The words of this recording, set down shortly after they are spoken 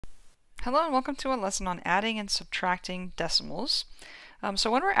Hello and welcome to a lesson on adding and subtracting decimals. So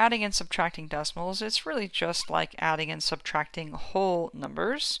when we're adding and subtracting decimals, it's really just like adding and subtracting whole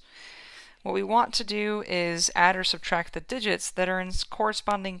numbers. What we want to do is add or subtract the digits that are in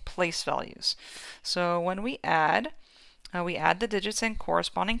corresponding place values. So when we add the digits in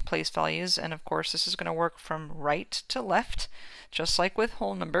corresponding place values, and of course this is going to work from right to left, just like with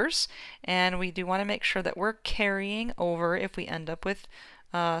whole numbers. And we do want to make sure that we're carrying over if we end up with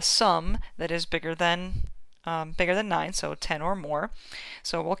sum that is bigger than 9, so 10 or more.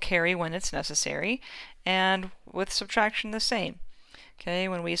 So we'll carry when it's necessary. And with subtraction, the same. Okay,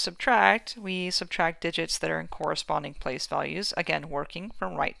 when we subtract digits that are in corresponding place values, again working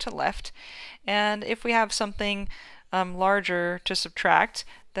from right to left. And if we have something larger to subtract,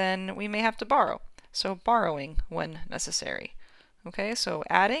 then we may have to borrow. So borrowing when necessary. Okay, so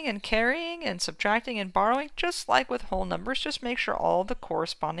adding and carrying and subtracting and borrowing, just like with whole numbers, just make sure all the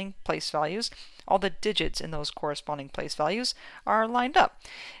corresponding place values, all the digits in those corresponding place values are lined up.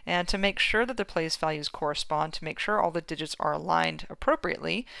 And to make sure that the place values correspond, to make sure all the digits are aligned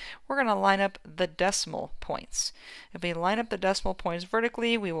appropriately, we're going to line up the decimal points. If we line up the decimal points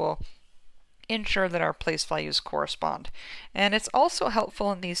vertically, we will ensure that our place values correspond. And it's also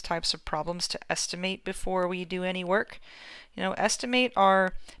helpful in these types of problems to estimate before we do any work. Estimate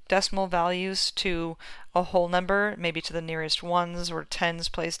our decimal values to a whole number, maybe to the nearest ones or tens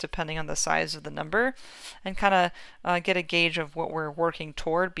place depending on the size of the number, and kind of get a gauge of what we're working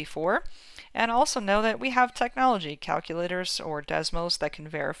toward before. And also know that we have technology, calculators or Desmos, that can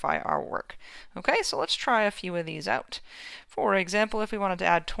verify our work. Okay, so let's try a few of these out. For example, if we wanted to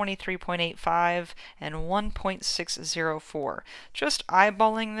add 23.85 and 1.604, just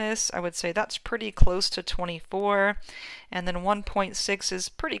eyeballing this, I would say that's pretty close to 24, and then 1.6 is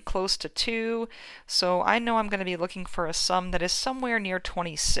pretty close to 2, so I know I'm going to be looking for a sum that is somewhere near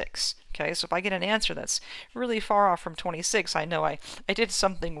 26. Okay, so if I get an answer that's really far off from 26, I know I did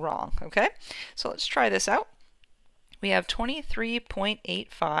something wrong. Okay, so let's try this out. We have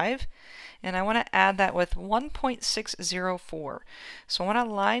 23.85, and I want to add that with 1.604. So I want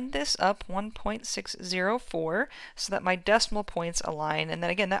to line this up 1.604 so that my decimal points align, and then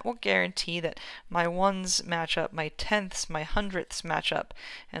again that will guarantee that my ones match up, my tenths, my hundredths match up.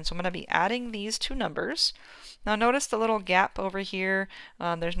 And so I'm going to be adding these two numbers. Now notice the little gap over here.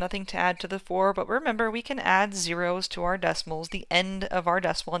 There's nothing to add to the 4, but remember we can add zeros to our decimals, the end of our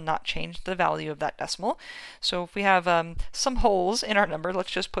decimal, and not change the value of that decimal. So if we have some holes in our number,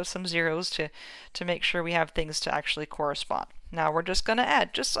 let's just put some zeros to make sure we have things to actually correspond. Now we're just going to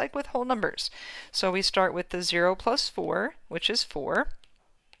add, just like with whole numbers. So we start with the 0 plus 4, which is 4.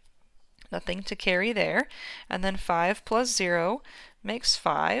 Nothing to carry there. And then 5 plus 0 makes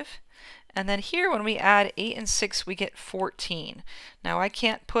 5. And then here when we add 8 and 6 we get 14. Now I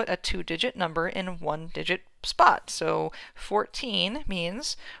can't put a 2-digit number in 1-digit spot. So 14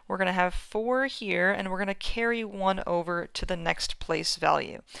 means we're going to have 4 here and we're going to carry 1 over to the next place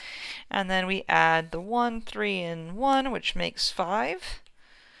value. And then we add the 1, 3, and 1, which makes 5.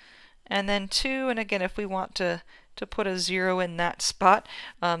 And then 2, and again if we want to put a 0 in that spot,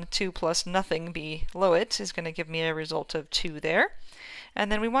 2 plus nothing below it is going to give me a result of 2 there. And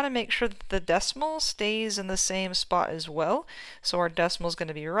then we want to make sure that the decimal stays in the same spot as well. So our decimal is going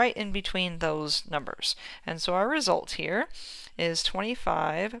to be right in between those numbers. And so our result here is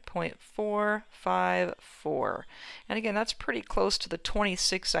 25.454. And again, that's pretty close to the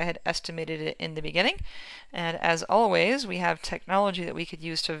 26 I had estimated it in the beginning. And as always, we have technology that we could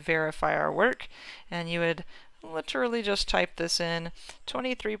use to verify our work. And you would literally just type this in,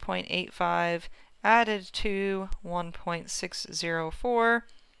 23.85 added to 1.604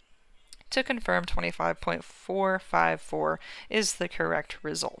 to confirm 25.454 is the correct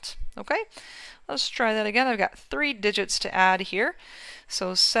result. Okay, let's try that again. I've got 3 digits to add here.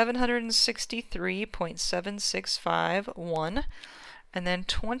 So 763.7651, and then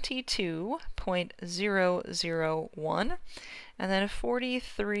 22.001, and then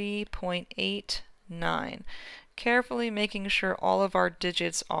 43.89. Carefully making sure all of our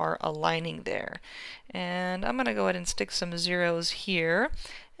digits are aligning there. And I'm going to go ahead and stick some zeros here,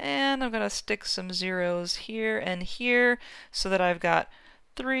 and I'm going to stick some zeros here and here so that I've got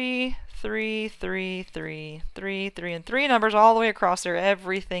 3, 3, 3, 3, 3, 3, and 3 numbers all the way across there,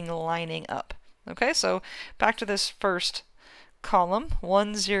 everything lining up. Okay, so back to this first column,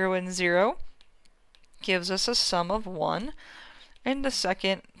 1, 0, and 0 gives us a sum of 1. In the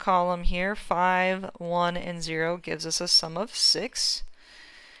second column here, 5, 1, and 0 gives us a sum of 6.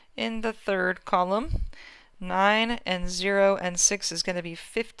 In the third column, 9 and 0 and 6 is going to be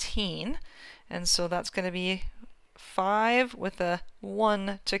 15. And so that's going to be 5 with a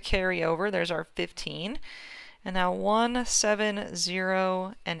 1 to carry over. There's our 15. And now 1, 7,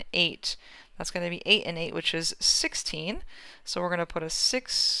 0, and 8. That's going to be 8 and 8, which is 16. So we're going to put a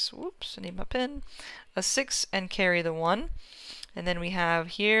 6, whoops, I need my pen, a 6 and carry the 1. And then we have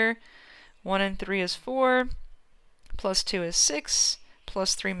here 1 and 3 is 4, plus 2 is 6,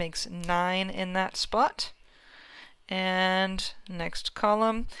 plus 3 makes 9 in that spot. And next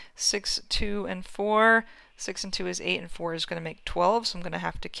column, 6, 2, and 4. 6 and 2 is 8, and 4 is going to make 12, so I'm going to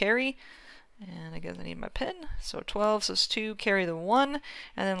have to carry. And I guess I need my pen. So 12, so it's 2, carry the 1.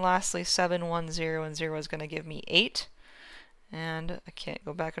 And then lastly, 7, 1, 0, and 0 is going to give me 8. And I can't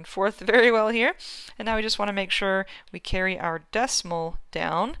go back and forth very well here. And now we just want to make sure we carry our decimal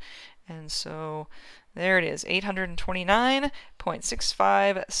down. And so there it is,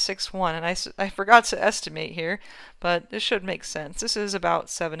 829.6561. And I forgot to estimate here, but this should make sense. This is about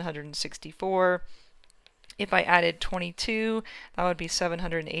 764. If I added 22, that would be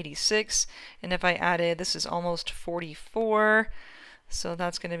 786. And if I added, this is almost 44. So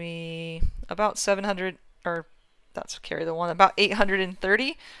that's going to be about 700, or that's carry the 1, about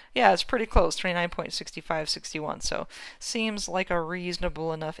 830. Yeah, it's pretty close, 29.6561. So seems like a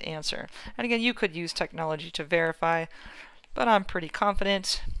reasonable enough answer. And again, you could use technology to verify, but I'm pretty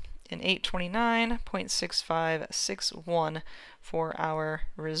confident in 829.6561 for our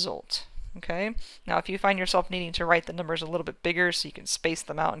result. Okay, now if you find yourself needing to write the numbers a little bit bigger so you can space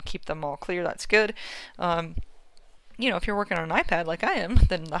them out and keep them all clear, that's good. You know, if you're working on an iPad like I am,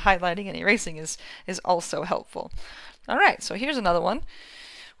 then the highlighting and erasing is also helpful. All right, so here's another one.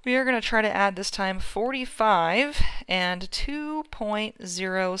 We are going to try to add this time 45 and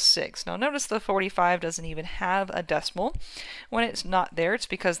 2.06. Now notice the 45 doesn't even have a decimal. When it's not there, it's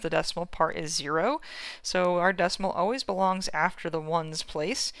because the decimal part is 0. So our decimal always belongs after the ones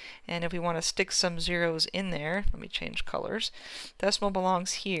place. And if we want to stick some zeros in there, let me change colors. Decimal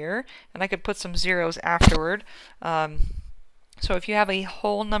belongs here, and I could put some zeros afterward. So if you have a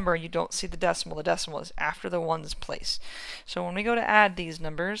whole number and you don't see the decimal is after the ones place. So when we go to add these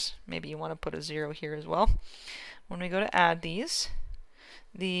numbers, maybe you want to put a 0 here as well. When we go to add these,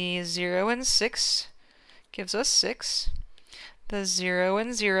 the 0 and 6 gives us 6. The 0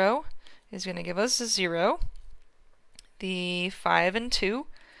 and 0 is going to give us a 0. The 5 and 2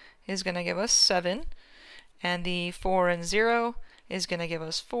 is going to give us 7. And the 4 and 0 is going to give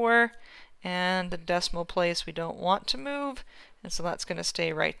us 4. And the decimal place we don't want to move, and so that's going to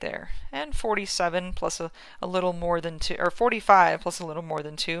stay right there. And 47 plus a little more than 2, or 45 plus a little more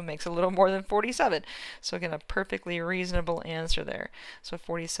than 2 makes a little more than 47. So again, a perfectly reasonable answer there. So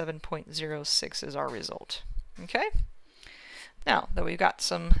 47.06 is our result. Okay? Now that we've got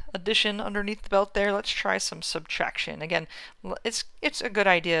some addition underneath the belt there, let's try some subtraction. Again, it's a good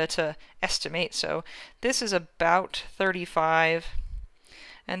idea to estimate. So this is about 35.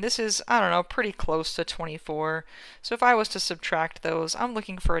 And this is, I don't know, pretty close to 24. So if I was to subtract those, I'm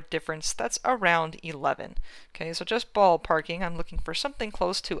looking for a difference that's around 11. Okay, so just ballparking, I'm looking for something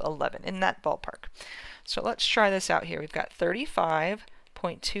close to 11 in that ballpark. So let's try this out here. We've got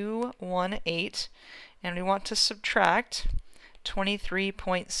 35.218, and we want to subtract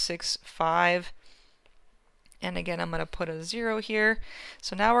 23.65. And again, I'm going to put a 0 here.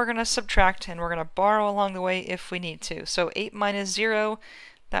 So now we're going to subtract, and we're going to borrow along the way if we need to. So 8 minus 0,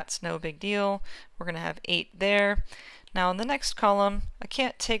 that's no big deal. We're going to have 8 there. Now in the next column, I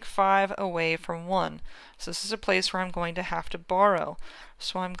can't take 5 away from 1. So this is a place where I'm going to have to borrow.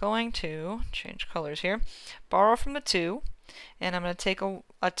 So I'm going to change colors here. Borrow from the 2, and I'm going to take a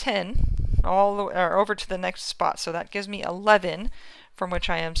 10 all the way, or over to the next spot. So that gives me 11, from which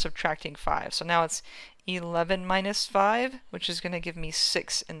I am subtracting 5. So now it's 11 minus 5, which is going to give me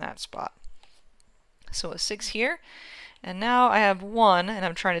 6 in that spot. So a 6 here. And now I have 1, and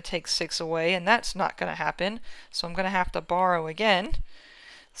I'm trying to take 6 away, and that's not going to happen. So I'm going to have to borrow again.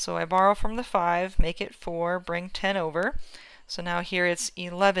 So I borrow from the 5, make it 4, bring 10 over. So now here it's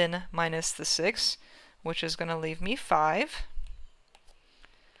 11 minus the 6, which is going to leave me 5.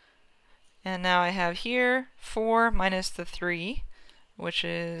 And now I have here 4 minus the 3, which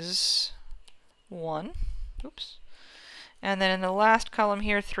is 1. Oops. And then in the last column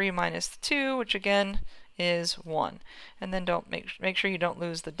here, 3 minus the 2, which again is 1. And then don't make sure you don't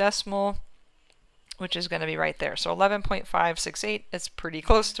lose the decimal, which is going to be right there. So 11.568 is pretty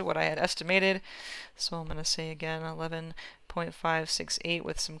close to what I had estimated. So I'm going to say again 11.568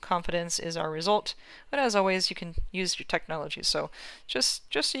 with some confidence is our result. But as always, you can use your technology. So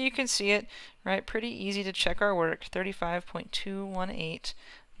just so you can see it, right? Pretty easy to check our work. 35.218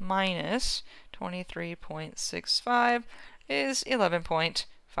 minus 23.65 is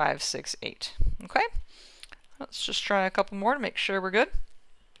 11.568. Okay? Let's just try a couple more to make sure we're good.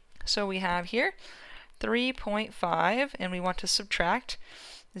 So we have here 3.5, and we want to subtract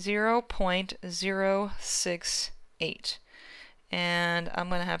 0.068. And I'm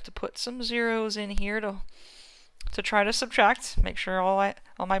going to have to put some zeros in here to try to subtract, make sure all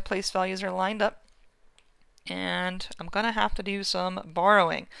my place values are lined up. And I'm going to have to do some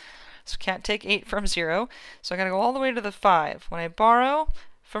borrowing. So can't take 8 from 0, so I got to go all the way to the 5. When I borrow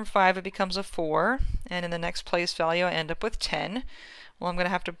from 5, it becomes a 4, and in the next place value I end up with 10. Well, I'm going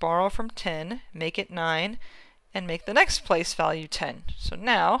to have to borrow from 10, make it 9, and make the next place value 10. So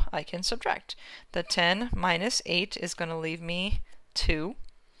now I can subtract. The 10 minus 8 is going to leave me 2.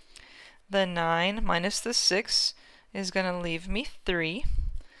 The 9 minus the 6 is going to leave me 3.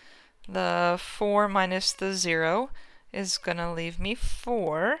 The 4 minus the 0 is going to leave me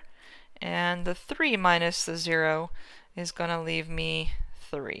 4. And the 3 minus the 0 is going to leave me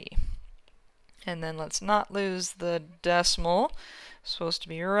 3. And then let's not lose the decimal. It's supposed to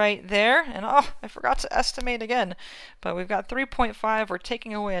be right there. And oh, I forgot to estimate again. But we've got 3.5. We're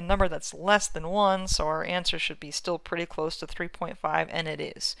taking away a number that's less than 1, so our answer should be still pretty close to 3.5, and it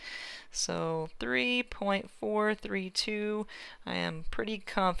is. So 3.432. I am pretty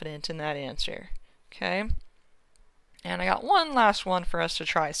confident in that answer. Okay. And I got one last one for us to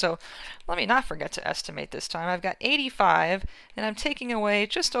try. So let me not forget to estimate this time. I've got 85, and I'm taking away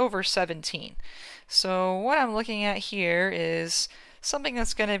just over 17. So what I'm looking at here is something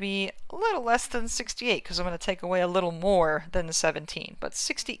that's going to be a little less than 68, because I'm going to take away a little more than 17, but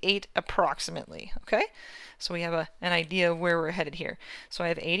 68 approximately. Okay? So we have an idea of where we're headed here. So I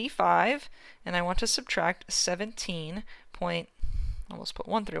have 85, and I want to subtract 17 point, almost put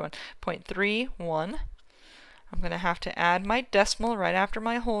 131, I'm going to have to add my decimal right after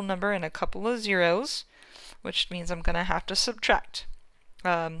my whole number and a couple of zeros, which means I'm going to have to subtract.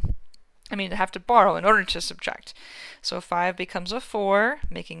 I have to borrow in order to subtract. So 5 becomes a 4,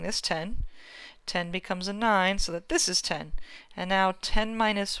 making this 10. 10 becomes a 9, so that this is 10. And now 10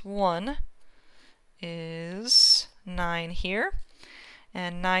 minus 1 is 9 here.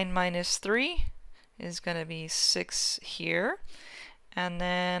 And 9 minus 3 is going to be 6 here. And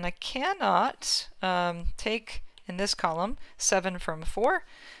then I cannot take, in this column, 7 from 4.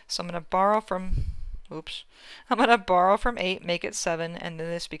 So I'm going to borrow from, I'm going to borrow from 8, make it 7, and then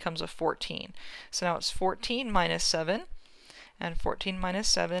this becomes a 14. So now it's 14 minus 7. And 14 minus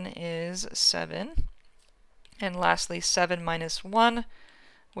 7 is 7. And lastly, 7 minus 1,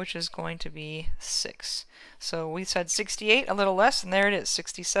 which is going to be 6. So we said 68, a little less, and there it is,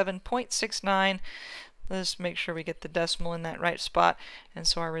 67.69. Let's make sure we get the decimal in that right spot. And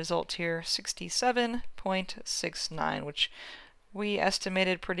so our result here, 67.69, which we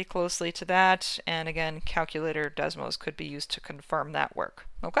estimated pretty closely to that. And again, calculator Desmos could be used to confirm that work.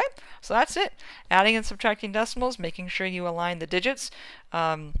 Okay, so that's it. Adding and subtracting decimals, making sure you align the digits.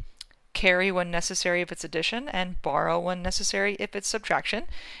 Carry when necessary if it's addition, and borrow when necessary if it's subtraction.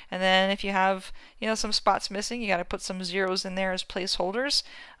 And then if you have some spots missing, you got to put some zeros in there as placeholders,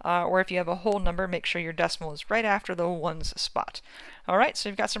 or if you have a whole number, make sure your decimal is right after the ones spot. Alright, so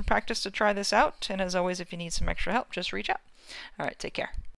you've got some practice to try this out, and as always, if you need some extra help, just reach out. Alright, take care.